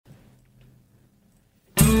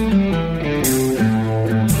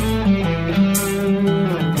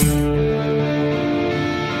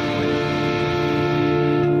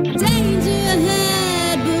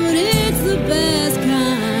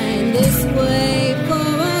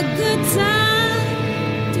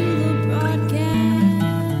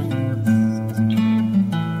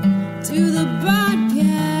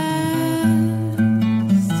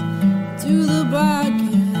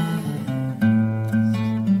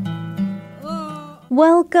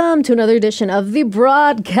Welcome to another edition of the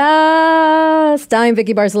broadcast. I'm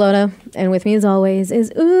Vicky Barcelona, and with me as always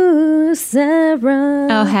is Sarah.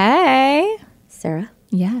 Oh, hey. Sarah?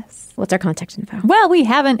 Yes. What's our contact info? Well, we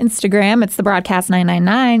have an Instagram. It's the broadcast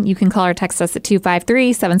 999. You can call or text us at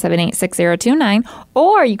 253-778-6029,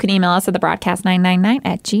 or you can email us at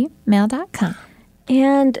thebroadcast999@gmail.com.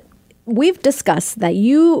 And we've discussed that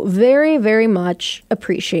you very, very much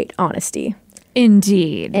appreciate honesty.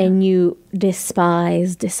 Indeed. And you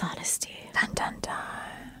despise dishonesty. Dun, dun, dun.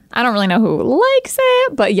 I don't really know who likes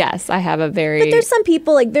it, but yes, I have a very... But there's some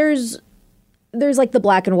people, like, there's like the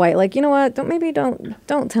black and white, like, you know what,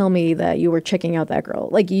 don't tell me that you were checking out that girl.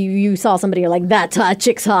 Like, you saw somebody, you're like, that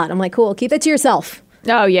chick's hot. I'm like, cool, keep it to yourself.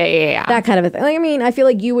 Oh, yeah. That kind of a thing. Like, I mean, I feel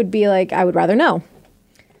like you would be like, I would rather know.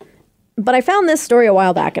 But I found this story a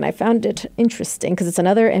while back, and I found it interesting because it's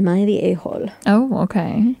another Am I the A-hole? Oh,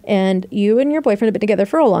 okay. And you and your boyfriend have been together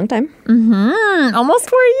for a long time. Mm-hmm. Almost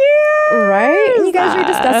 4 years. Right? And you guys were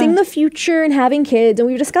discussing the future and having kids. And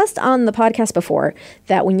we've discussed on the podcast before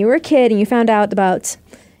that when you were a kid and you found out about,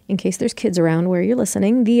 in case there's kids around where you're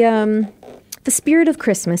listening, the spirit of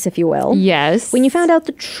Christmas, if you will. Yes. When you found out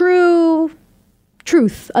the truth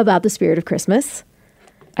about the spirit of Christmas.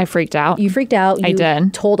 I freaked out. You freaked out. I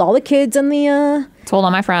did. Told all the kids and the... Told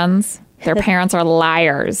all my friends. Their parents are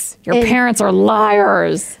liars. Your parents are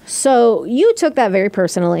liars. So you took that very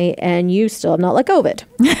personally, and you still have not let go of it.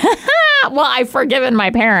 Well, I've forgiven my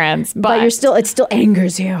parents, but it still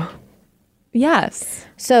angers you. Yes.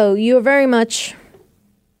 So you are very much...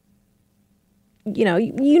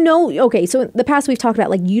 okay, so in the past we've talked about,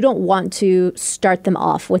 like, you don't want to start them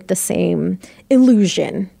off with the same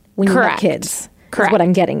illusion when you have kids. Correct. Is what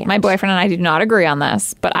I'm getting at. My boyfriend and I do not agree on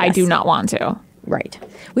this, but yes. I do not want to. Right.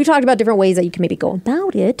 We've talked about different ways that you can maybe go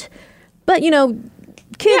about it. But,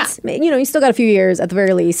 kids, you still got a few years at the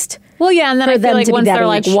very least. Well, yeah, and then I feel like once they're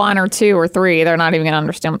like 1 or 2 or 3, they're not even going to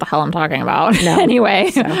understand what the hell I'm talking about. No.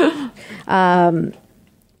 Anyway. So.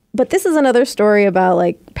 But this is another story about,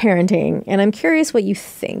 like, parenting, and I'm curious what you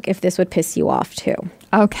think, if this would piss you off, too.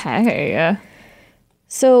 Okay.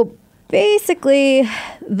 So... basically,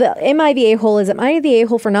 am I the a-hole is, am I the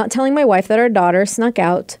a-hole for not telling my wife that our daughter snuck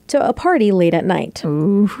out to a party late at night?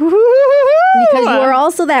 Ooh. Because you were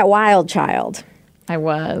also that wild child. I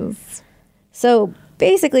was. So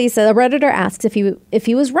basically, the Redditor asks if he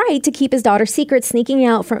was right to keep his daughter's secret sneaking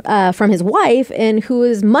out from his wife, and who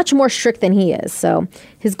is much more strict than he is. So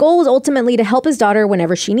his goal is ultimately to help his daughter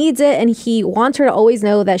whenever she needs it, and he wants her to always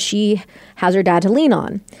know that she has her dad to lean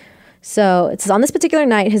on. So it says on this particular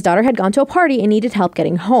night, his daughter had gone to a party and needed help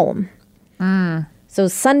getting home. So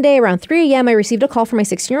Sunday around 3 a.m., I received a call from my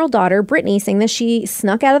 16-year-old daughter, Brittany, saying that she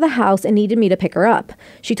snuck out of the house and needed me to pick her up.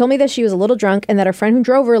 She told me that she was a little drunk and that her friend who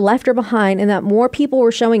drove her left her behind and that more people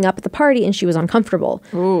were showing up at the party and she was uncomfortable.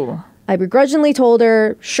 Ooh. I begrudgingly told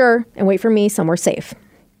her, sure, and wait for me somewhere safe.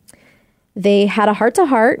 They had a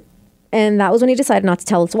heart-to-heart, and that was when he decided not to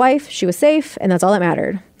tell his wife. She was safe, and that's all that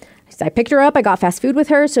mattered. I picked her up. I got fast food with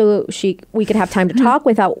her so we could have time to talk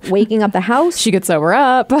without waking up the house. She could sober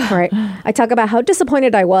up. Right. I talk about how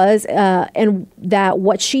disappointed I was and that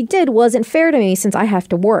what she did wasn't fair to me since I have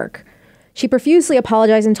to work. She profusely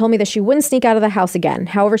apologized and told me that she wouldn't sneak out of the house again.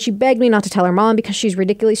 However, she begged me not to tell her mom because she's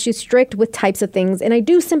ridiculously strict with types of things, and I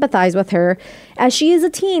do sympathize with her as she is a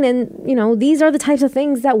teen, and, these are the types of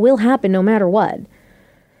things that will happen no matter what.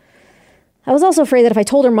 I was also afraid that if I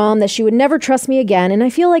told her mom that she would never trust me again, and I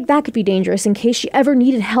feel like that could be dangerous in case she ever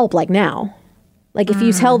needed help like now. Like if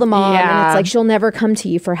you tell the mom and it's like she'll never come to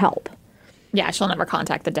you for help. Yeah, she'll never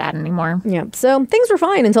contact the dad anymore. Yeah, so things were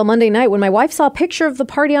fine until Monday night when my wife saw a picture of the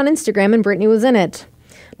party on Instagram and Brittany was in it.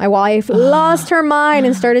 My wife lost her mind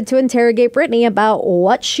and started to interrogate Brittany about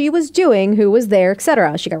what she was doing, who was there,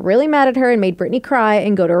 etc. She got really mad at her and made Brittany cry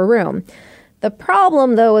and go to her room. The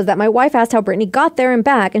problem, though, is that my wife asked how Brittany got there and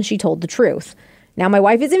back, and she told the truth. Now, my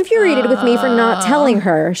wife is infuriated with me for not telling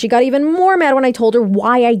her. She got even more mad when I told her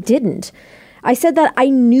why I didn't. I said that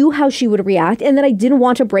I knew how she would react and that I didn't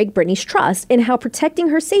want to break Brittany's trust, and how protecting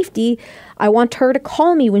her safety, I want her to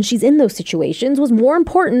call me when she's in those situations, was more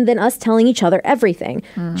important than us telling each other everything.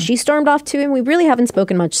 She stormed off too, and we really haven't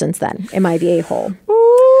spoken much since then. Am I the a-hole?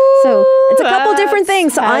 So it's a couple different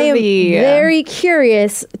things. So I am very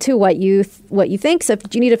curious to what you think. So do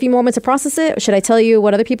you need a few moments to process it? Should I tell you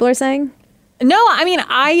what other people are saying? No, I mean,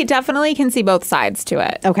 I definitely can see both sides to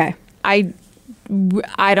it. Okay. I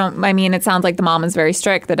mean, it sounds like the mom is very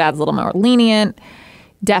strict. The dad's a little more lenient.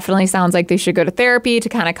 Definitely sounds like they should go to therapy to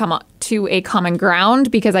kind of come up to a common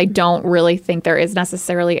ground, because I don't really think there is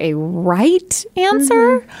necessarily a right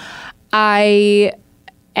answer. I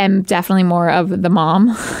am definitely more of the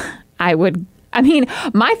mom. I would I mean,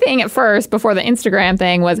 my thing at first before the Instagram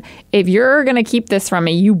thing was, if you're going to keep this from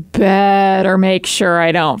me, you better make sure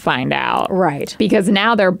I don't find out. Right. Because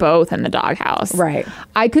now they're both in the doghouse. Right.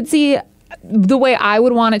 I could see the way I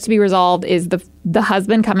would want it to be resolved is the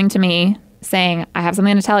husband coming to me saying, I have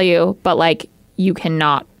something to tell you, but like, you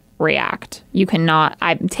cannot react. You cannot,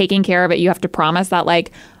 I'm taking care of it. You have to promise that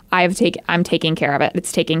like, I'm taking care of it.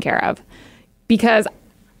 It's taken care of. Because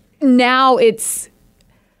now it's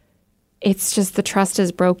just the trust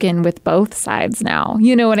is broken with both sides now.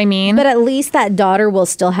 You know what I mean? But at least that daughter will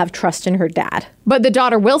still have trust in her dad. But the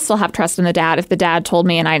daughter will still have trust in the dad if the dad told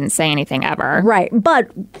me and I didn't say anything ever. Right.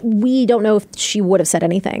 But we don't know if she would have said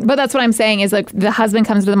anything. But that's what I'm saying is like the husband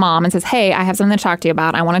comes to the mom and says, hey, I have something to talk to you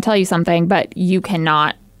about. I want to tell you something, but you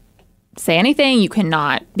cannot say anything. You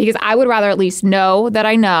cannot. Because I would rather at least know that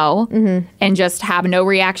I know and just have no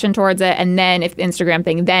reaction towards it. And then if the Instagram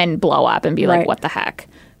thing then blow up and be like, what the heck?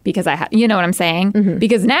 Because you know what I'm saying?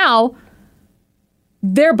 Because now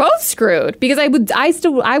they're both screwed. Because I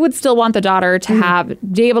would still want the daughter to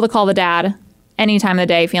be able to call the dad any time of the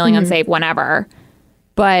day, feeling unsafe, whenever.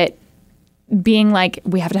 But being like,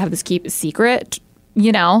 we have to have this keep a secret,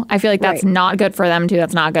 you know, I feel like that's not good for them too.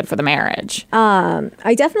 That's not good for the marriage.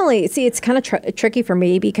 I definitely see it's kind of tricky for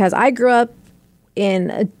me because I grew up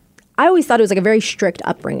I always thought it was like a very strict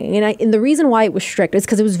upbringing. And the reason why it was strict is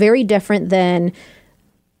because it was very different than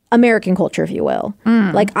American culture, if you will.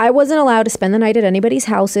 Like I wasn't allowed to spend the night at anybody's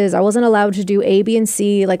houses. I wasn't allowed to do A, B, and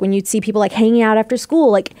C. Like when you'd see people like hanging out after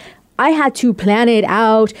school, like I had to plan it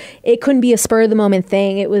out. It couldn't be a spur of the moment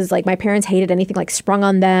thing. It was like my parents hated anything like sprung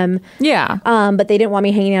on them. Yeah. But they didn't want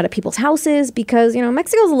me hanging out at people's houses because, you know,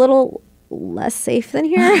 Mexico's a little less safe than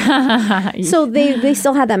here. So they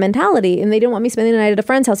still had that mentality and they didn't want me spending the night at a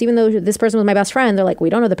friend's house, even though this person was my best friend. They're like, we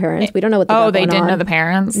don't know the parents. We don't know what they got they going didn't on. know the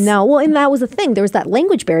parents? No. Well, and that was the thing. There was that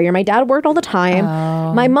language barrier. My dad worked all the time.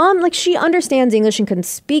 My mom, like, she understands English and couldn't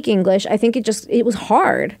speak English. I think it was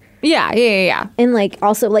hard. Yeah. And like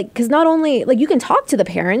also like because not only like you can talk to the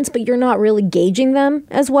parents, but you're not really gauging them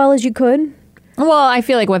as well as you could. Well, I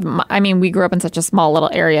feel like we grew up in such a small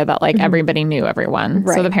little area that like everybody knew everyone.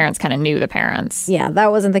 Right. So the parents kind of knew the parents. Yeah,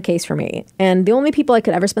 that wasn't the case for me. And the only people I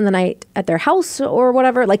could ever spend the night at their house or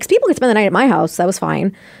whatever, like 'cause people could spend the night at my house, that was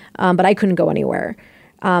fine. But I couldn't go anywhere.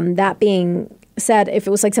 That being said, if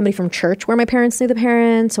it was like somebody from church where my parents knew the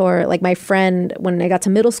parents, or like my friend, when I got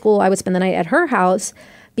to middle school, I would spend the night at her house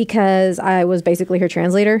because I was basically her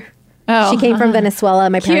translator. She came from Venezuela.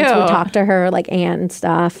 My parents would talk to her like aunt and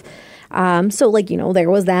stuff. So like, you know, there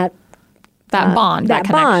was that bond, that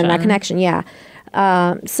connection. Yeah.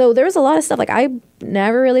 So there was a lot of stuff. Like I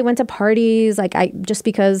never really went to parties. Like just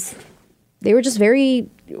because they were just very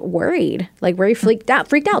worried, like very freaked out.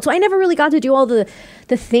 So I never really got to do all the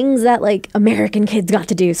things that like American kids got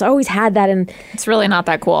to do. So I always had that. And it's really not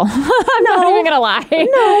that cool. I'm not even going to lie.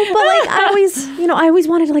 No, but like I always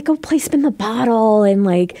wanted to like go play spin the bottle and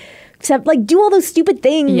like, except like do all those stupid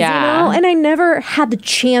things, you know? And I never had the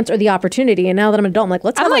chance or the opportunity. And now that I'm an adult,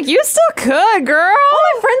 I'm like, you still could, girl. All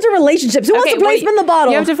my friends are relationships. Who wants to play spin the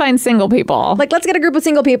bottle? You have to find single people. Like, let's get a group of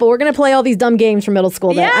single people. We're going to play all these dumb games from middle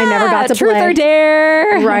school that I never got to play. Truth or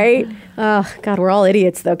dare. Right? Oh, God, we're all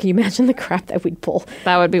idiots, though. Can you imagine the crap that we'd pull?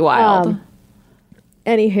 That would be wild.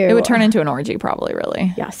 Anywho. It would turn into an orgy, probably,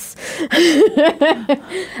 really. Yes.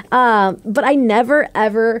 But I never,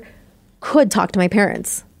 ever could talk to my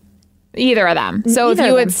parents. Either of them. So if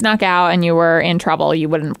you had snuck out and you were in trouble, you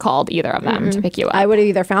wouldn't have called either of them to pick you up. I would have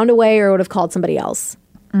either found a way or would have called somebody else.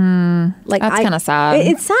 Like that's kind of sad.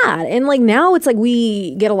 It's sad. And like now it's like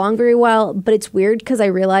we get along very well, but it's weird because I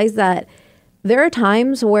realize that there are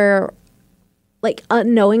times where like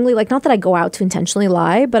unknowingly, like not that I go out to intentionally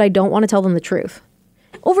lie, but I don't want to tell them the truth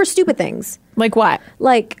over stupid things. Like what?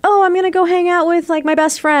 Like, oh, I'm going to go hang out with like my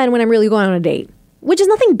best friend when I'm really going on a date. Which is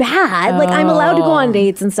nothing bad. Like, I'm allowed to go on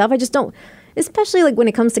dates and stuff. I just don't, especially like when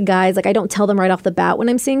it comes to guys, like I don't tell them right off the bat when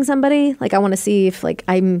I'm seeing somebody. Like I want to see if like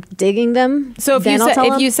I'm digging them. So if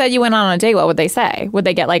you said you went on a date, what would they say? Would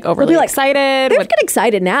they get like overly excited? They would get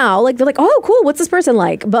excited now. Like they're like, oh, cool. What's this person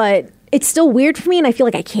like? But it's still weird for me. And I feel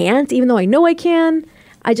like I can't, even though I know I can.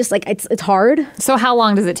 I just like, it's hard. So how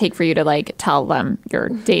long does it take for you to like tell them you're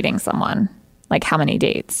dating someone? Like how many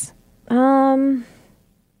dates?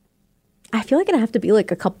 I feel like it'd have to be like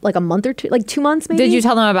a month or two, like 2 months maybe. Did you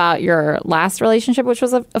tell them about your last relationship, which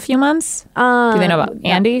was a few months? Do they know about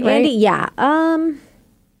Andy? Right? Andy, yeah.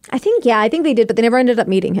 I think they did, but they never ended up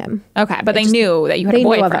meeting him. Okay, but they knew that you had a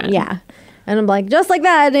boyfriend. Knew of him, yeah. And I'm like, just like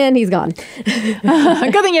that, and he's gone. Good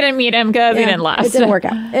thing you didn't meet him because he didn't last. It didn't work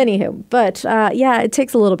out. Anywho, but yeah, it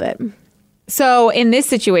takes a little bit. So in this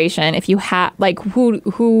situation, if you had like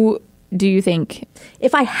who do you think?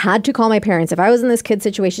 If I had to call my parents, if I was in this kid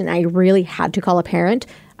situation and I really had to call a parent,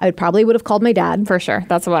 I would have called my dad. For sure.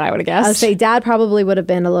 That's what I would have guessed. I would say dad probably would have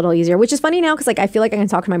been a little easier, which is funny now because like I feel like I can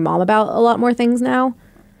talk to my mom about a lot more things now.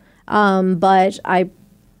 But I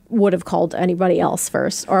would have called anybody else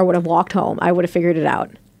first, or I would have walked home. I would have figured it out.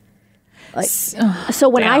 Like, so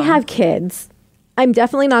when I have kids, I'm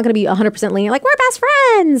definitely not going to be 100% lenient, like, we're best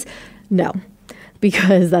friends. No,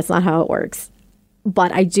 because that's not how it works.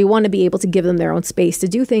 But I do want to be able to give them their own space to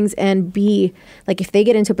do things and be, like, if they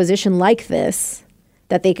get into a position like this,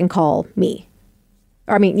 that they can call me.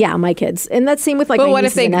 Or, I mean, yeah, my kids. And that's same with, like, but my what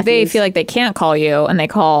if nieces and they nephews. feel like they can't call you and they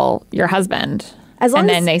call your husband? As long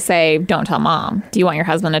and as- then they say, don't tell mom. Do you want your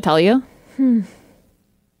husband to tell you?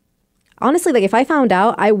 Honestly, like, if I found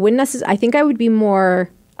out, I wouldn't necessarily, I think I would be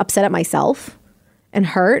more upset at myself and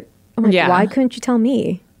hurt. I'm like, Yeah. why couldn't you tell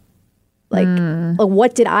me? Like,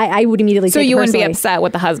 what did I would immediately So take you wouldn't be personally. upset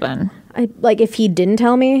with the husband? Like, if he didn't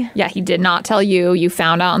tell me, Yeah, he did not tell you. You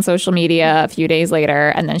found out on social media a few days later.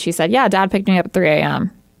 And then she said, yeah, dad picked me up at 3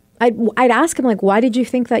 a.m. I'd ask him, like, why did you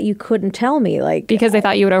think that you couldn't tell me? Like, Because they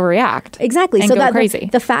thought you would overreact. exactly. And So go that crazy.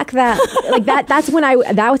 The fact that like that's when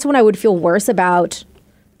I would feel worse about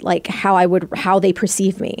like how they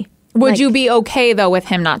perceive me. Would Like, you be okay, though, with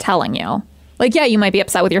him not telling you? Like, yeah, you might be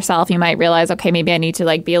upset with yourself. You might realize, okay, maybe I need to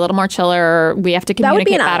like be a little more chiller. Or we have to that would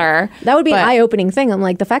be communicate better. That would be an But- eye-opening thing. I'm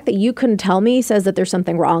like, the fact that you couldn't tell me says that there's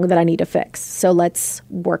something wrong that I need to fix. So let's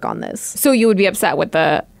work on this. So you would be upset with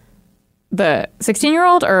the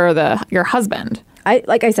 16-year-old or your husband?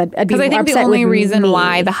 Like I said, I'd be Because I think the upset only with reason me.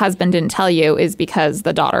 why the husband didn't tell you is because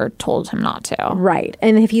the daughter told him not to. Right.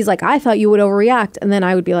 And if he's like, I thought you would overreact, and then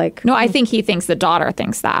I would be like, No, I think he thinks the daughter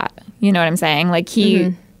thinks that. You know what I'm saying? Like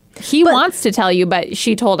he But- wants to tell you, but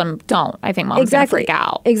she told him don't. I think mom's gonna freak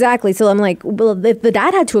out. Exactly. So I'm like, well, if the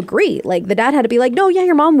dad had to agree. Like the dad had to be like, no, yeah,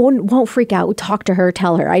 your mom won't freak out. Talk to her,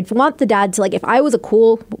 tell her. I'd want the dad to like, if I was a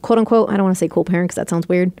cool, quote unquote, I don't want to say cool parent because that sounds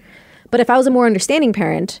weird, but if I was a more understanding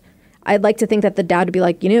parent, I'd like to think that the dad would be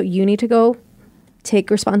like, you need to go take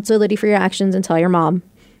responsibility for your actions and tell your mom.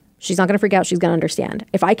 She's not going to freak out. She's going to understand.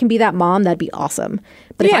 If I can be that mom, that'd be awesome.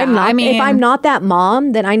 But Yeah, if I'm not that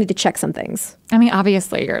mom, then I need to check some things. I mean,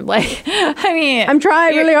 obviously you're like, I'm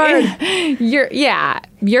trying really hard.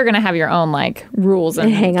 You're gonna have your own like rules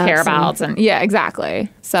and hang-ups care-abouts and yeah, exactly.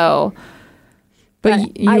 So,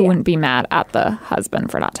 but you wouldn't be mad at the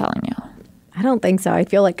husband for not telling you. I don't think so. I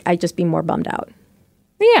feel like I'd just be more bummed out.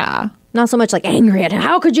 Yeah. Not so much like angry at him.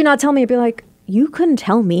 How could you not tell me? I'd be like, you couldn't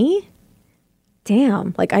tell me?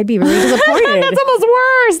 Damn. Like, I'd be really disappointed. That's almost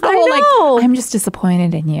worse. The I whole, know. like, I'm just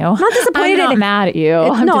disappointed in you. Not disappointed I'm not in- mad at you.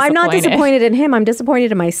 I'm not disappointed in him. I'm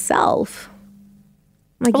disappointed in myself.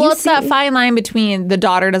 Like, Well, you it's that see- fine line between the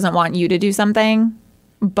daughter doesn't want you to do something,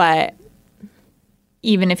 but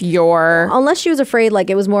even if you're Unless she was afraid, like,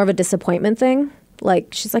 it was more of a disappointment thing. Like,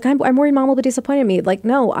 she's like, I'm worried mom will be disappointed in me. Like,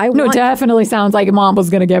 no, I No, want... it definitely sounds like mom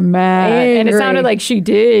was gonna get mad, and it Angry. sounded like she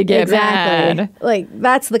did get Exactly. mad. Like,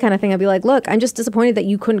 that's the kind of thing I'd be like, look, I'm just disappointed that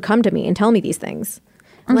you couldn't come to me and tell me these things.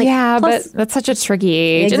 I'm like, Yeah, plus- but that's such a tricky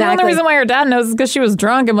age. And the only Exactly. reason why her dad knows is because she was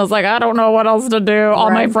drunk and was like, I don't know what else to do.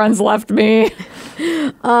 All my Right. friends left me.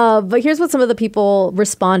 But here's what some of the people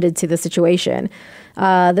responded to the situation.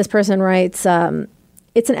 This person writes,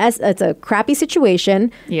 it's a crappy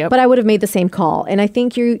situation, Yep. but I would have made the same call. And I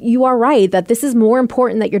think you are right that this is more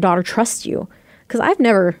important that your daughter trusts you. Because I've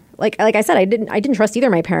never, like I said, I didn't trust either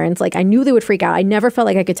of my parents. Like, I knew they would freak out. I never felt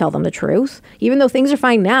like I could tell them the truth. Even though things are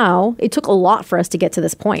fine now, it took a lot for us to get to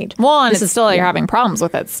this point. Well, and it's still you're having problems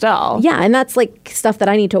with it still. Yeah, and that's like stuff that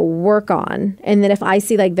I need to work on. And then if I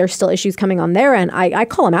see like there's still issues coming on their end, I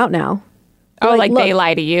call them out now. Oh, like they look,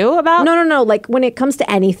 lie to you about? No. Like when it comes to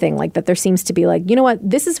anything like that, there seems to be like, you know what?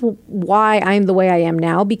 This is why I'm the way I am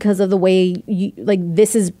now because of the way you, like,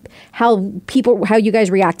 this is how you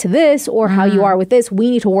guys react to this or how you are with this.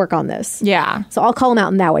 We need to work on this. Yeah. So I'll call them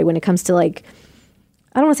out in that way when it comes to like,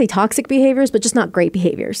 I don't want to say toxic behaviors, but just not great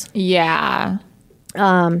behaviors. Yeah.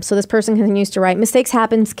 So this person continues to write, mistakes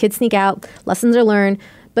happen, kids sneak out, lessons are learned,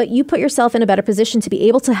 but you put yourself in a better position to be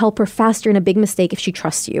able to help her faster in a big mistake if she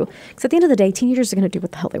trusts you. Because at the end of the day, teenagers are going to do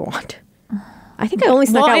what the hell they want. I think I only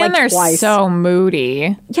snuck out and like they're twice. so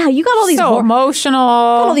moody. Yeah, you got all these So emotional.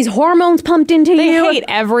 all these hormones pumped into They you. hate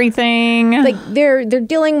everything. Like they're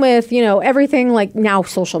dealing with, everything like now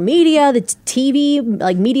social media, the TV,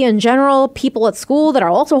 like media in general, people at school that are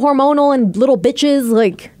also hormonal and little bitches.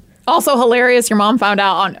 Like, Also hilarious, your mom found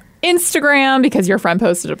out on Instagram because your friend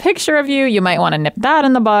posted a picture of you. You might want to nip that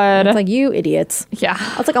in the bud. It's like, you idiots. Yeah.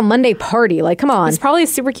 It's like a Monday party. Like, come on. It's probably a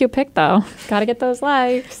super cute pic, though. Gotta get those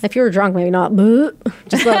likes. If you were drunk, maybe not.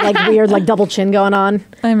 Just that, like, weird, like, double chin going on.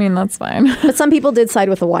 I mean, that's fine. But some people did side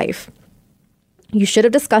with the wife. You should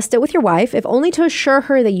have discussed it with your wife, if only to assure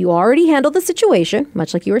her that you already handled the situation,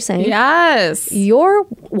 much like you were saying. Yes. Your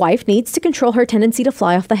wife needs to control her tendency to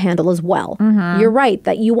fly off the handle as well. You're right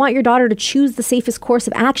that you want your daughter to choose the safest course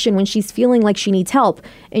of action when she's feeling like she needs help.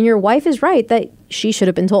 And your wife is right that she should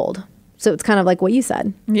have been told. So it's kind of like what you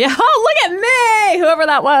said. Yeah, look at me, whoever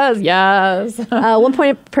that was. Yes.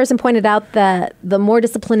 One person pointed out that the more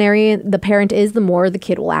disciplinary the parent is, the more the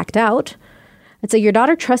kid will act out. And so your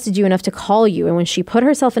daughter trusted you enough to call you, and when she put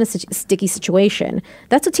herself in a sticky situation,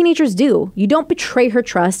 that's what teenagers do. You don't betray her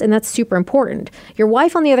trust, and that's super important. Your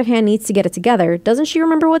wife, on the other hand, needs to get it together. Doesn't she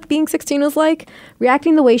remember what being 16 was like?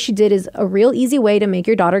 Reacting the way she did is a real easy way to make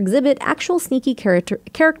your daughter exhibit actual sneaky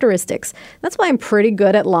characteristics. That's why I'm pretty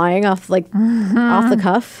good at lying off the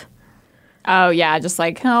cuff. Oh, yeah, just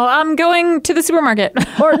like, oh, I'm going to the supermarket.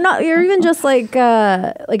 Or not, or even just like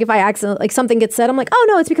if I accidentally, like something gets said, I'm like, oh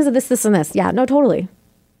no, it's because of this, this, and this. Yeah, no, totally.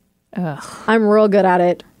 Ugh. I'm real good at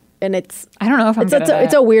it, and I don't know if I'm good at it.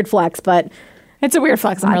 It's a weird flex, but it's a weird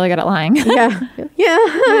flex. I'm really good at lying.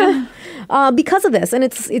 yeah. Because of this, and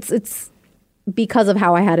it's because of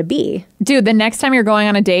how I had to be. Dude, the next time you're going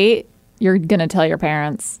on a date, you're gonna tell your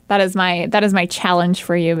parents. That is my challenge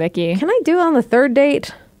for you, Vicky. Can I do it on the third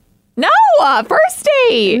date? No, first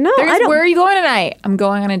date. No, I don't. Where are you going tonight? I'm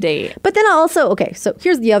going on a date. But then okay, so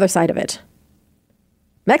here's the other side of it.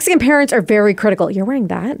 Mexican parents are very critical. You're wearing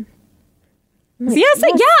that? Like, yes,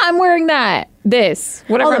 I'm wearing that.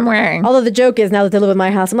 Whatever I'm wearing. Although the joke is, now that they live in my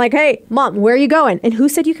house, I'm like, hey, Mom, where are you going? And who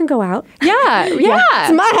said you can go out? Yeah.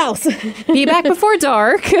 It's my house. Be back before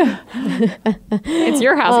dark. It's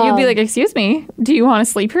your house. You'd be like, excuse me, do you want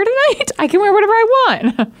to sleep here tonight? I can wear whatever I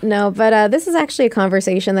want. No, but this is actually a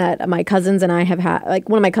conversation that my cousins and I have had. Like,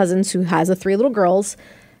 one of my cousins who has 3 little girls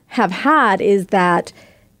have had, is that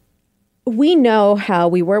we know how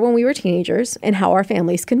we were when we were teenagers and how our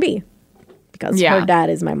families can be. Because her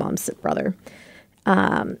dad is my mom's brother.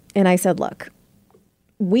 And I said, look,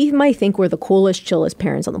 we might think we're the coolest, chillest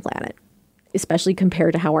parents on the planet, especially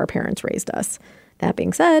compared to how our parents raised us. That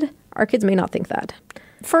being said, our kids may not think that.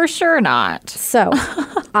 For sure not. So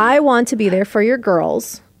I want to be there for your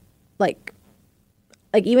girls. Like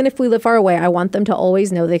even if we live far away, I want them to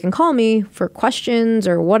always know they can call me for questions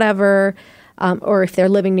or whatever. Or if they're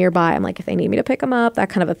living nearby, I'm like, if they need me to pick them up,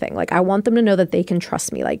 that kind of a thing. Like, I want them to know that they can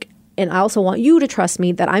trust me. Like, and I also want you to trust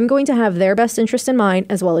me that I'm going to have their best interest in mind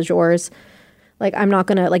as well as yours. Like, I'm not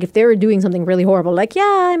going to, like, if they were doing something really horrible, like, yeah,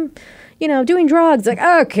 I'm, doing drugs. Like,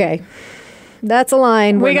 okay, that's a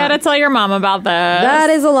line. We got to tell your mom about this. That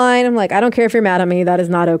is a line. I'm like, I don't care if you're mad at me. That is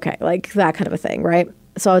not okay. Like, that kind of a thing, right?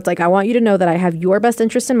 So it's like, I want you to know that I have your best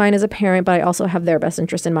interest in mind as a parent, but I also have their best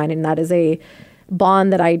interest in mind. And that is a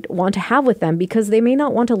bond that I want to have with them, because they may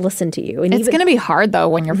not want to listen to you. And it's going to be hard, though,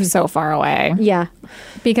 when you're so far away. Yeah.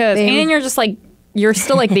 Because, and you're just like, you're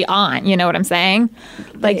still like the aunt, you know what I'm saying?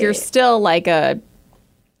 Like, you're still like a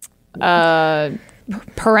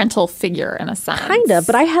parental figure in a sense. Kind of.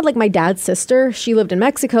 But I had like my dad's sister. She lived in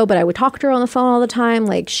Mexico, but I would talk to her on the phone all the time.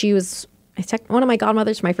 Like, she was one of my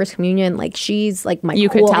godmothers for my first communion. Like, she's like my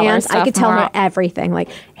cool aunt. I could tell her everything. Like,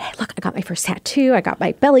 hey, look, I got my first tattoo. I got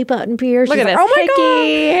my belly button pierced. Look at this. Oh my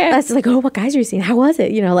God. That's like, oh, what guys are you seeing? How was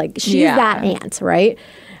it? Like, she's that aunt, right?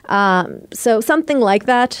 So something like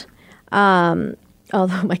that.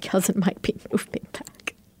 Although my cousin might be moving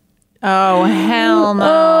back. Oh, hell no.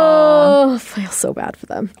 Oh, I feel so bad for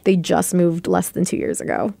them. They just moved less than 2 years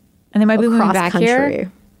ago. And they might be moving back country.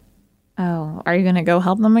 Here? Oh, are you going to go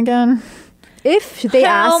help them again? If they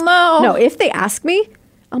if they ask me,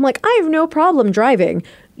 I'm like, I have no problem driving.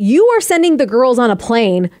 You are sending the girls on a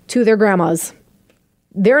plane to their grandma's.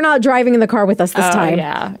 They're not driving in the car with us this time.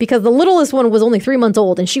 Yeah. Because the littlest one was only 3 months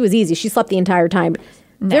old, and she was easy. She slept the entire time.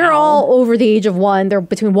 No. They're all over the age of 1. They're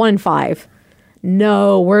between 1 and 5.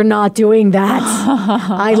 No, we're not doing that.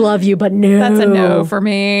 I love you, but no. That's a no for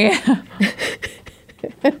me.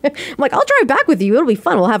 I'm like, I'll drive back with you. It'll be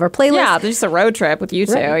fun. We'll have our playlist. Yeah, there's just a road trip with you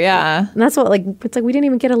two. Right. Yeah. And that's what, it's like we didn't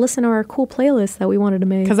even get to listen to our cool playlist that we wanted to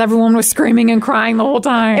make. Because everyone was screaming and crying the whole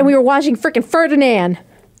time. And we were watching freaking Ferdinand.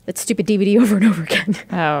 That stupid DVD over and over again.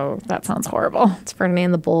 Oh, that sounds horrible. It's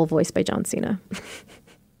Ferdinand the Bull, voiced by John Cena.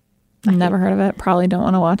 Never heard of it. Probably don't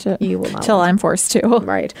want to watch it. You will not. Till I'm forced to.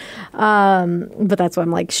 Right. But that's why I'm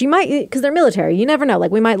like, she might, because they're military. You never know. Like,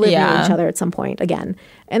 we might live near each other at some point again.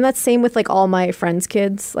 And that's same with like all my friends'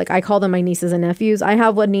 kids. Like, I call them my nieces and nephews. I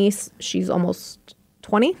have one niece. She's almost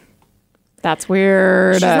 20. That's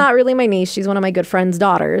weird. She's not really my niece. She's one of my good friend's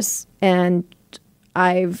daughters. And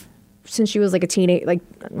since she was like a teenage,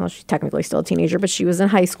 well, she's technically still a teenager, but she was in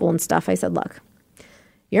high school and stuff. I said, look,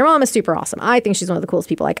 your mom is super awesome. I think she's one of the coolest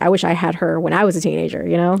people. Like, I wish I had her when I was a teenager,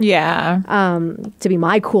 you know? Yeah. To be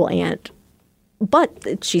my cool aunt.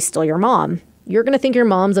 But she's still your mom. You're going to think your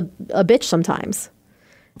mom's a bitch sometimes.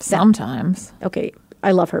 Sometimes. Okay.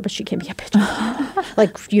 I love her, but she can be a bitch.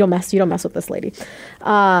 Like, you don't mess with this lady.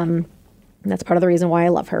 And that's part of the reason why I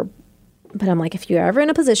love her. But I'm like, if you're ever in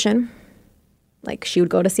a position, like she would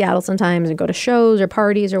go to Seattle sometimes and go to shows or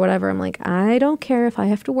parties or whatever. I'm like, I don't care if I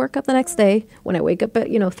have to work up the next day. When I wake up at,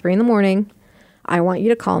 3 a.m, I want you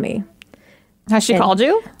to call me. Has she called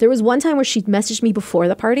you? There was one time where she messaged me before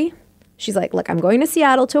the party. She's like, look, I'm going to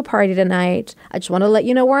Seattle to a party tonight. I just want to let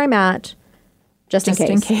you know where I'm at. Just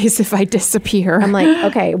in case if I disappear. I'm like,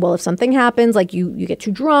 okay, well, if something happens, like you get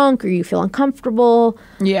too drunk or you feel uncomfortable.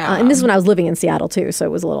 Yeah. And this is when I was living in Seattle too, so it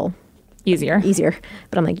was a little easier.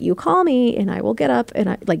 But I'm like, you call me and I will get up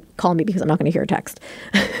and call me because I'm not going to hear a text.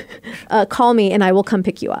 Call me and I will come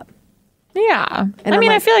pick you up. Yeah. And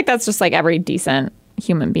I feel like that's just like every decent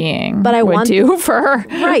human being but I would want do for her.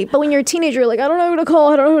 Right. But when you're a teenager, you're like, I don't know who to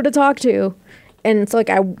call. I don't know who to talk to. And it's like,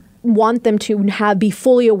 I want them to be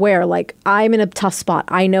fully aware, like, I'm in a tough spot.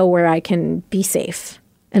 I know where I can be safe.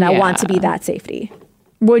 And I want to be that safety.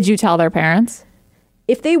 Would you tell their parents?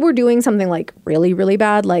 If they were doing something like really, really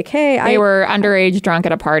bad, like, hey, they were underage drunk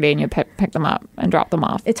at a party and you pick them up and drop them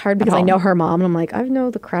off. It's hard because I know her mom and I'm like, I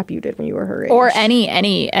know the crap you did when you were her age. Or any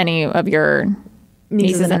of your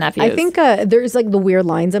nieces and nephews. I think there's like the weird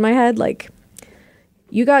lines in my head, like,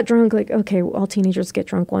 you got drunk, like, okay, all teenagers get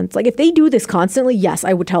drunk once. Like, if they do this constantly, yes,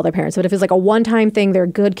 I would tell their parents. But if it's like a one-time thing, they're a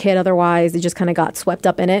good kid otherwise, they just kind of got swept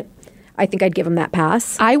up in it, I think I'd give them that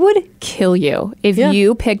pass. I would kill you if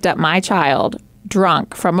you picked up my child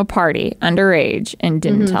drunk from a party, underage, and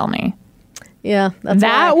didn't tell me. Yeah,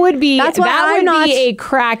 that would be a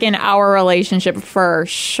crack in our relationship for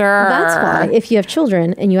sure. That's why if you have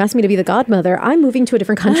children and you ask me to be the godmother, I'm moving to a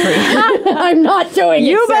different country. I'm not doing it.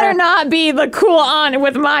 You better not be the cool aunt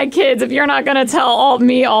with my kids if you're not going to tell all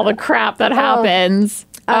the crap that happens.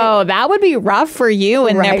 That would be rough for you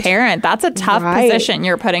and their parent. That's a tough position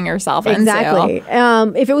you're putting yourself into. Exactly.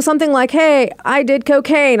 If it was something like, hey, I did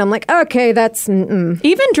cocaine, I'm like, okay, that's...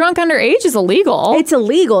 Even drunk underage is illegal. It's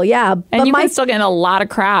illegal, yeah. And you can still get in a lot of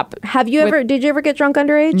crap. Did you ever get drunk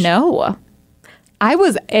underage? No. I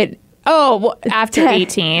was... after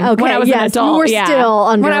 18. Okay, when I was an adult. You were still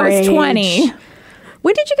underage. When I was 20.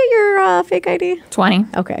 When did you get your fake ID? 20.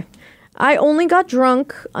 Okay. I only got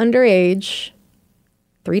drunk underage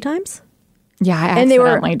 3 times? Yeah, I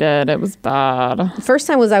accidentally did. It was bad. First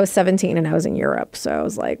time was I was 17 and I was in Europe. So I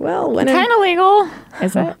was like, well, when kind of legal.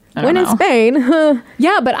 Is it? When in Spain.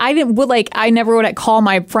 Yeah, but I never would call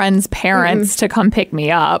my friends' parents to come pick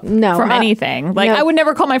me up from anything. Like, I would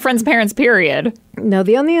never call my friends' parents, period. No,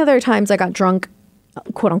 the only other times I got drunk,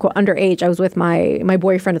 quote unquote, underage, I was with my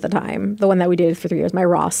boyfriend at the time, the one that we dated for 3 years, my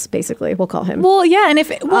Ross, basically, we'll call him. Well, yeah,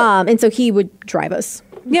 and so he would drive us.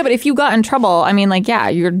 Yeah, but if you got in trouble,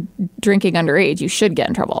 you're drinking underage, you should get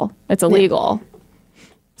in trouble. It's illegal. Yeah.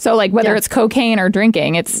 So, whether it's cocaine or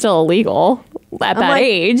drinking, it's still illegal at that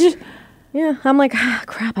age. Yeah, I'm like,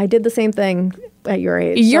 crap, I did the same thing at your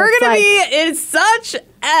age. You're going to be in such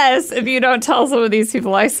S if you don't tell some of these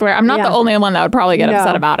people, I swear. I'm not the only one that would probably get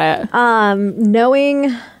upset about it.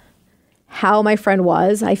 Knowing how my friend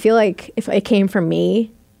was, I feel like if it came from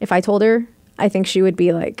me, if I told her, I think she would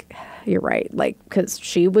be like... You're right, because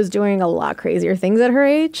she was doing a lot crazier things at her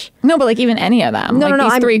age. No, but even any of them. No,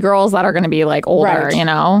 these 3 girls that are going to be older,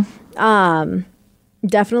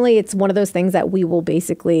 Definitely, it's one of those things that we will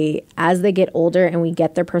basically, as they get older and we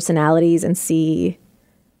get their personalities and see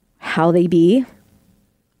how they be.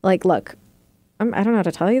 Look, I don't know how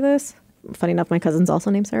to tell you this. Funny enough, my cousin's also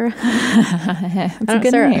named Sarah. That's a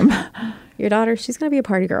good name. Your daughter, she's going to be a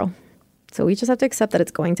party girl. So we just have to accept that it's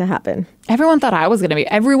going to happen. Everyone thought I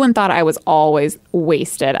was always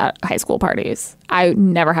wasted at high school parties. I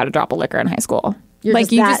never had a drop of liquor in high school. You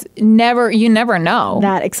never know.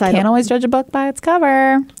 That excited. Can't always judge a book by its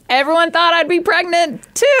cover. Everyone thought I'd be pregnant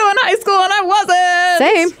too in high school and I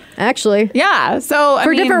wasn't. Same, actually. Yeah. So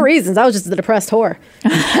for different reasons. I was just the depressed whore.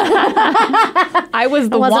 I was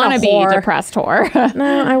the wannabe depressed whore.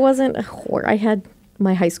 No, I wasn't a whore. I had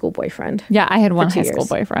my high school boyfriend. Yeah, I had one high school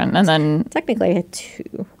boyfriend, and then technically I had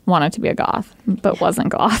 2. Wanted to be a goth, but wasn't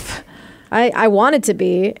goth. I wanted to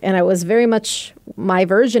be, and I was very much my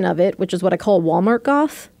version of it, which is what I call Walmart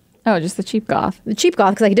goth. Oh, just the cheap goth. The cheap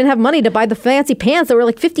goth, because I didn't have money to buy the fancy pants that were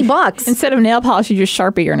like $50. Instead of nail polish, you just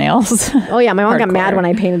Sharpie your nails. Oh yeah, my mom got Hardcore. mad when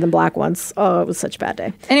I painted them black once. Oh, it was such a bad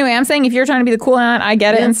day. Anyway, I'm saying if you're trying to be the cool aunt, I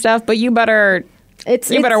get it and stuff, but you better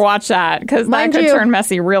better watch that, because that could turn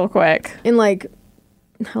messy real quick. In like,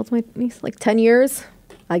 how old's my niece? Like 10 years?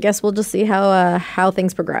 I guess we'll just see how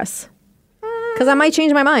things progress. Because I might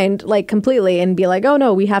change my mind like completely and be like, oh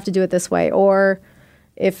no, we have to do it this way. Or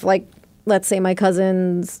if like, let's say my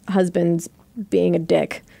cousin's husband's being a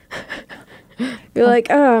dick. Be like,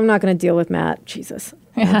 oh, I'm not going to deal with Matt. Jesus.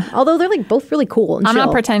 Yeah. Although they're like both really cool and I'm chill.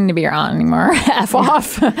 not pretending to be your aunt anymore. F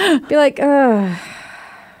off. Be like,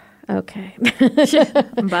 okay.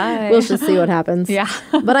 Bye. We'll just see what happens. Yeah.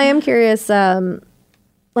 But I am curious.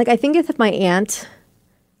 Like, I think if my aunt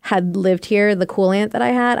had lived here, the cool aunt that I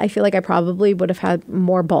had, I feel like I probably would have had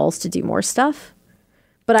more balls to do more stuff.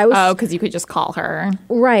 But I was... Oh, because you could just call her.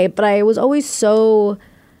 Right. But I was always so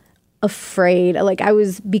afraid. Like,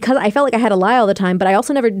 because I felt like I had to lie all the time, but I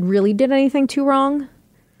also never really did anything too wrong.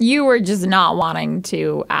 You were just not wanting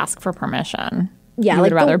to ask for permission. Yeah. You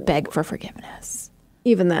like would rather beg for forgiveness.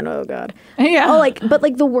 Even then, oh God. Yeah. Oh,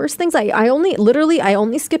 but the worst things, I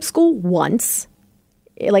only skipped school once.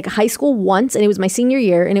 Like high school once, and it was my senior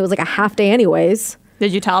year, and it was like a half day anyways.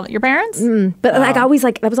 Did you tell your parents? But like I always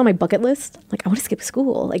that was on my bucket list. Like I want to skip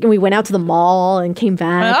school. Like, and we went out to the mall and came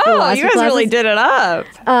back. Oh, you guys really did it up.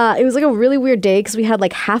 It was like a really weird day because we had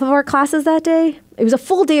like half of our classes that day. It was a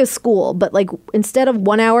full day of school, but like instead of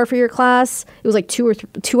 1 hour for your class, it was like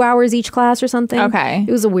 2 hours each class or something. Okay.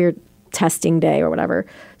 It was a weird testing day or whatever.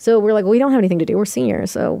 So we're like, well, we don't have anything to do. We're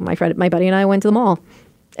seniors. So my buddy and I went to the mall,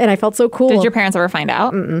 and I felt so cool. Did your parents ever find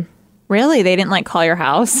out? Mm-mm. Really? They didn't like call your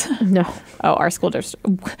house? No. Oh, our school district.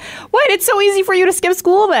 What? It's so easy for you to skip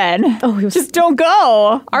school then. Oh, just don't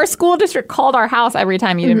go. Our school district called our house every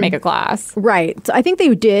time you didn't make a class. Right. So I think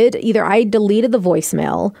they did. Either I deleted the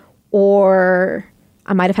voicemail or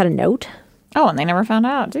I might have had a note. Oh, and they never found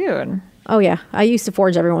out, dude. Oh, yeah. I used to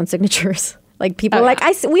forge everyone's signatures. Like people are like,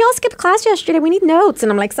 we all skipped class yesterday. We need notes.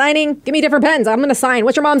 And I'm like, signing. Give me different pens. I'm going to sign.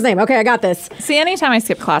 What's your mom's name? Okay, I got this. See, anytime I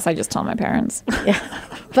skip class, I just tell my parents. Yeah.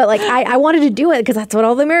 But like, I wanted to do it because that's what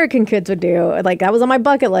all the American kids would do. Like that was on my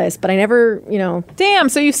bucket list, but I never, Damn,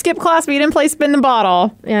 so you skipped class, but you didn't play spin the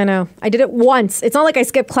bottle. Yeah, I know. I did it once. It's not like I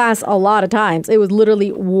skipped class a lot of times. It was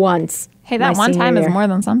literally once. Hey, that one time is more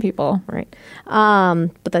than some people. Right.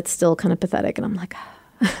 But that's still kind of pathetic. And I'm like...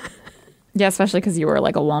 Yeah, especially because you were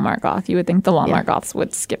like a Walmart goth. You would think the Walmart goths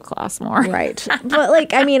would skip class more. Right. But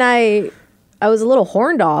like, I mean, I was a little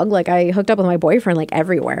horn dog. Like I hooked up with my boyfriend like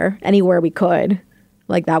everywhere, anywhere we could.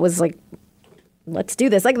 Like that was like, let's do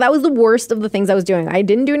this. Like that was the worst of the things I was doing. I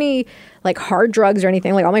didn't do any like hard drugs or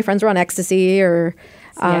anything. Like all my friends were on ecstasy or...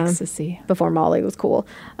 ecstasy. Before Molly was cool.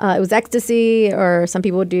 It was ecstasy, or some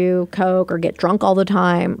people would do coke or get drunk all the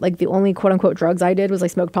time. Like the only quote unquote drugs I did was I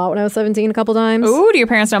smoked pot when I was 17 a couple times. Ooh, do your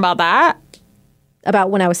parents know about that?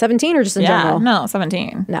 About when I was 17 or just in general? No,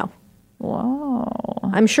 17. No. Whoa.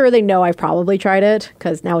 I'm sure they know I've probably tried it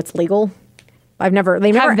because now it's legal. Have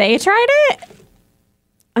they tried it?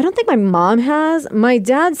 I don't think my mom has. My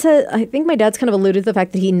dad said, I think my dad's kind of alluded to the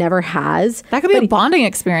fact that he never has. That could be a bonding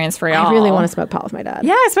experience for y'all. I really want to smoke pot with my dad.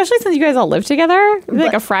 Yeah, especially since you guys all live together.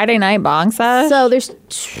 Like a Friday night bong sesh. So there's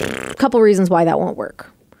a couple reasons why that won't work.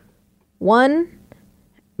 One,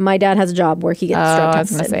 my dad has a job where he gets drug tested. I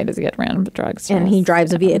was going to say, does he get random drugs? And he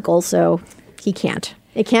drives a vehicle, so he can't.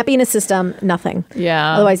 It can't be in his system, nothing.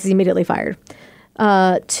 Yeah. Otherwise, he's immediately fired.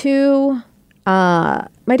 Two, my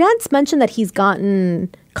dad's mentioned that he's gotten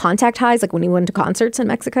contact highs, like when he went to concerts in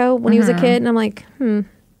Mexico when he was a kid. And I'm like,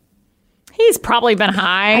 He's probably been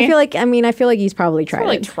high. I feel like he's probably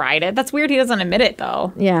tried it. That's weird he doesn't admit it,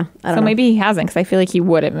 though. Yeah. I don't know. Maybe he hasn't, because I feel like he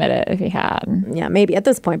would admit it if he had. Yeah, maybe at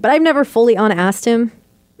this point. But I've never fully unasked him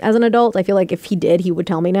as an adult. I feel like if he did, he would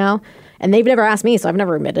tell me now. And they've never asked me, so I've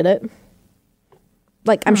never admitted it.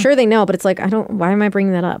 Like, I'm sure they know, but it's like, why am I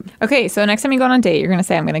bringing that up? Okay, so next time you go on a date, you're going to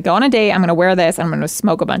say, I'm going to go on a date, I'm going to wear this, and I'm going to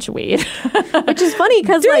smoke a bunch of weed. Which is funny,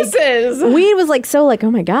 because, like, weed was, like, so, like, oh,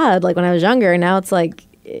 my God, like, when I was younger, and now it's, like,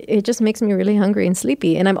 it just makes me really hungry and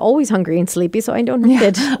sleepy, and I'm always hungry and sleepy, so I don't need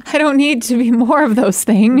it. I don't need to be more of those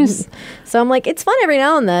things. So I'm like, it's fun every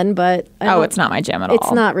now and then, but... it's not my jam at all.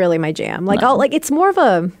 It's not really my jam. Like, No. it's more of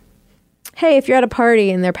a... Hey, if you're at a party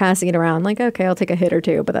and they're passing it around, like, okay, I'll take a hit or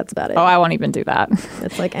two, but that's about it. Oh, I won't even do that.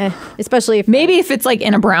 It's like, especially if... Maybe if it's like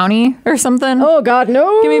in a brownie or something. Oh, God,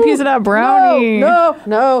 no. Give me a piece of that brownie.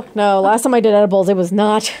 No. Last time I did edibles, it was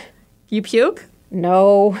not... You puke?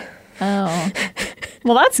 No. Oh.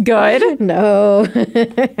 Well, that's good. No.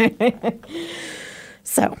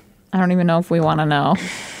 So. I don't even know if we want to know.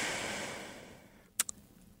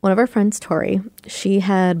 one of our friends, Tori, she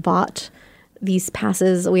had bought these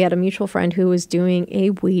passes. We had a mutual friend who was doing a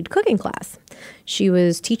weed cooking class. She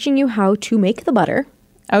was teaching you how to make the butter.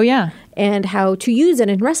 Oh, yeah. And how to use it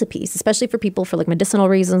in recipes, especially for people for like medicinal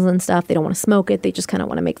reasons and stuff. They don't want to smoke it. They just kind of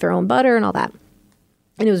want to make their own butter and all that.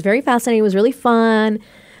 And it was very fascinating. It was really fun.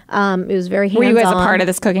 It was very hands-on. Were you guys a part of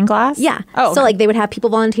this cooking class? Yeah. Oh, so like they would have people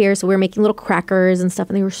volunteer. So we were making little crackers and stuff,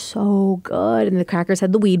 and they were so good. And the crackers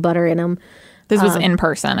had the weed butter in them. This was in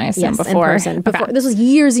person, I assume, Yes, before. in person. Before, Okay. This was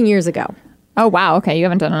years and years ago. Oh, wow. Okay. You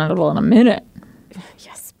haven't done an edible in a minute.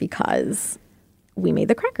 Yes, because we made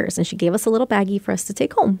the crackers, and she gave us a little baggie for us to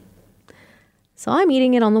take home. So I'm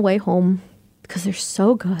eating it on the way home because they're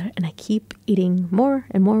so good, and I keep eating more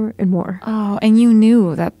and more and more. Oh, and you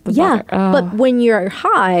knew that the butter. Oh. But when you're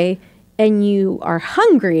high and you are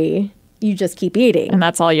hungry, you just keep eating. And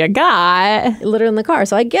that's all you got. Literally in the car.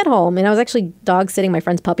 So I get home, and I was actually dog sitting my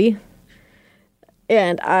friend's puppy.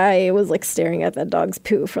 And I was like staring at that dog's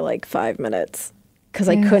poo for like 5 minutes because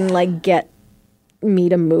I couldn't like get me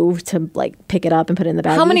to move to like pick it up and put it in the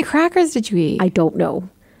bag. How many crackers did you eat? I don't know.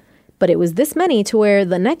 But it was this many to where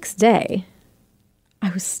the next day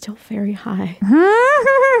I was still very high.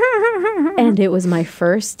 And it was my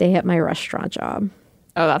first day at my restaurant job.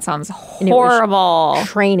 Oh, that sounds And it was horrible.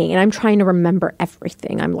 training, and I'm trying to remember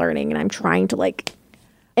everything I'm learning, and I'm trying to like,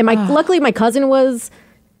 and luckily my cousin was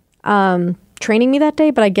training me that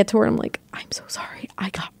day, but I get to where I'm like, I'm so sorry.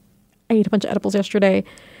 I ate a bunch of edibles yesterday,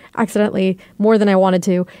 accidentally, more than I wanted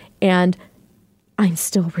to, and I'm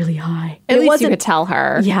still really high. At least you could tell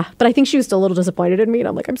her. Yeah, but I think she was still a little disappointed in me, and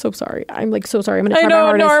I'm like, I'm so sorry. I'm like so sorry. I'm gonna try I my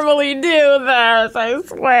don't hardest. normally do this, I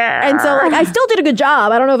swear. And so like I still did a good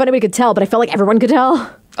job. I don't know if anybody could tell, but I felt like everyone could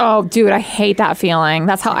tell. Oh, dude, I hate that feeling.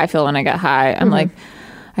 That's how I feel when I get high. I'm like,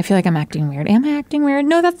 I feel like I'm acting weird. Am I acting weird?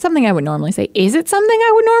 No, that's something I would normally say. Is it something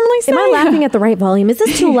I would normally say? Am I laughing at the right volume? Is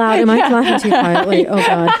this too loud? Am I laughing too quietly? Oh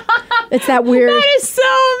God, it's that weird. That is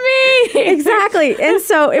so mean. Exactly. And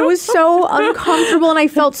so it was so uncomfortable, and I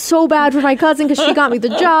felt so bad for my cousin because she got me the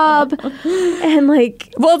job. And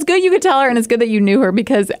like, Well, it's good you could tell her, and it's good that you knew her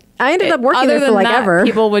because I ended up working other there for than like that, ever.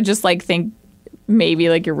 people would just like think maybe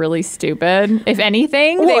like you're really stupid. If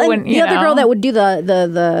anything, Well, they and wouldn't. the You other know? girl that would do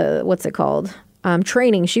the what's it called?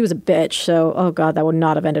 Training. She was a bitch. So oh God, that would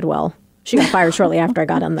not have ended well. She got fired shortly after I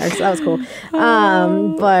got in there, so that was cool.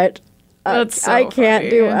 But That's so I can't funny.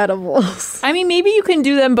 do edibles. I mean, maybe you can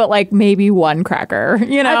do them, but like maybe one cracker.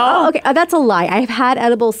 You know? Oh, okay, that's a lie. I've had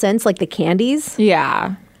edibles since, like the candies.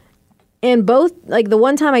 Yeah. And both, like the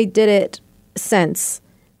one time I did it since,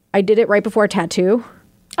 I did it right before a tattoo.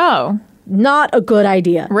 Oh. Not a good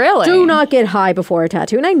idea. Really? Do not get high before a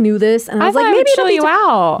tattoo. And I knew this. And I was thought like, it maybe would chill it'll be you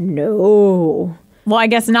out. No. Well, I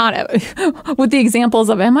guess not. With the examples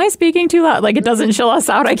of, am I speaking too loud? Like, it doesn't chill us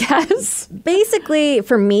out, I guess. Basically,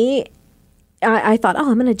 for me, I thought,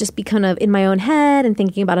 oh, I'm going to just be kind of in my own head and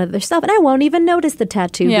thinking about other stuff, and I won't even notice the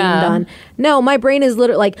tattoo being done. No, my brain is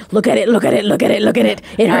literally like, look at it, look at it, look at it, look at it.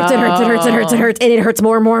 It hurts, it hurts, it hurts, it hurts, it hurts, and it hurts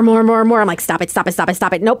more and more and more and more and more. I'm like, stop it, stop it, stop it,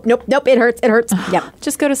 stop it. Nope, nope, nope. It hurts, it hurts. Yep.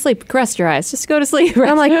 Just go to sleep. Rest your eyes. Just go to sleep.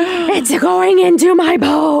 I'm like, it's going into my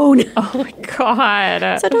bone. oh my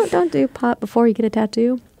God. So don't do pot before you get a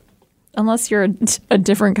tattoo. Unless you're a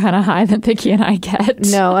different kind of high than Vicky and I get.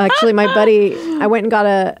 No, actually, my buddy, I went and got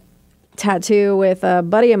a tattoo with a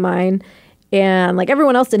buddy of mine, and like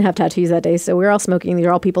everyone else didn't have tattoos that day, so we were all smoking. These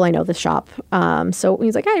are all people I know, this shop. So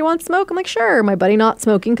he's like, hey, you want to smoke? I'm like, sure. My buddy not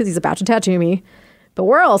smoking because he's about to tattoo me, but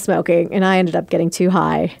we're all smoking, and I ended up getting too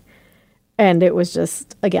high, and it was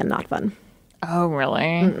just, again, not fun. Oh,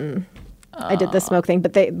 really? I did the smoke thing,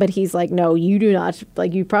 but he's like, no, you do not,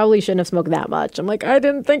 like, you probably shouldn't have smoked that much. I'm like, I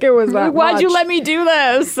didn't think it was that Why'd much. you let me do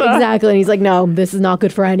this? Exactly. And he's like, no, this is not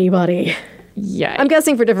good for anybody. Yeah. I'm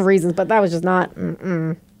guessing for different reasons, but that was just not.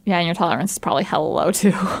 Yeah, and your tolerance is probably hella low,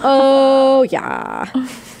 too. Oh, yeah.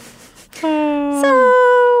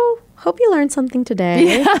 So, hope you learned something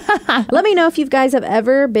today. Let me know if you guys have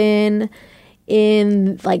ever been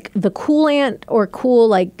in like the cool aunt or cool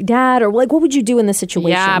like dad, or like what would you do in this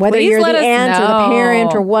situation? Yeah, whether please you're let the us aunt or the know.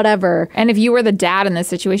 parent or whatever. And if you were the dad in this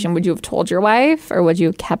situation, would you have told your wife or would you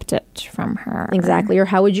have kept it from her? Exactly. Or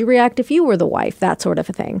how would you react if you were the wife? That sort of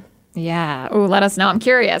a thing. Yeah. Oh, let us know. I'm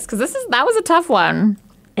curious because that was a tough one.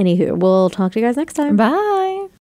 Anywho, we'll talk to you guys next time. Bye.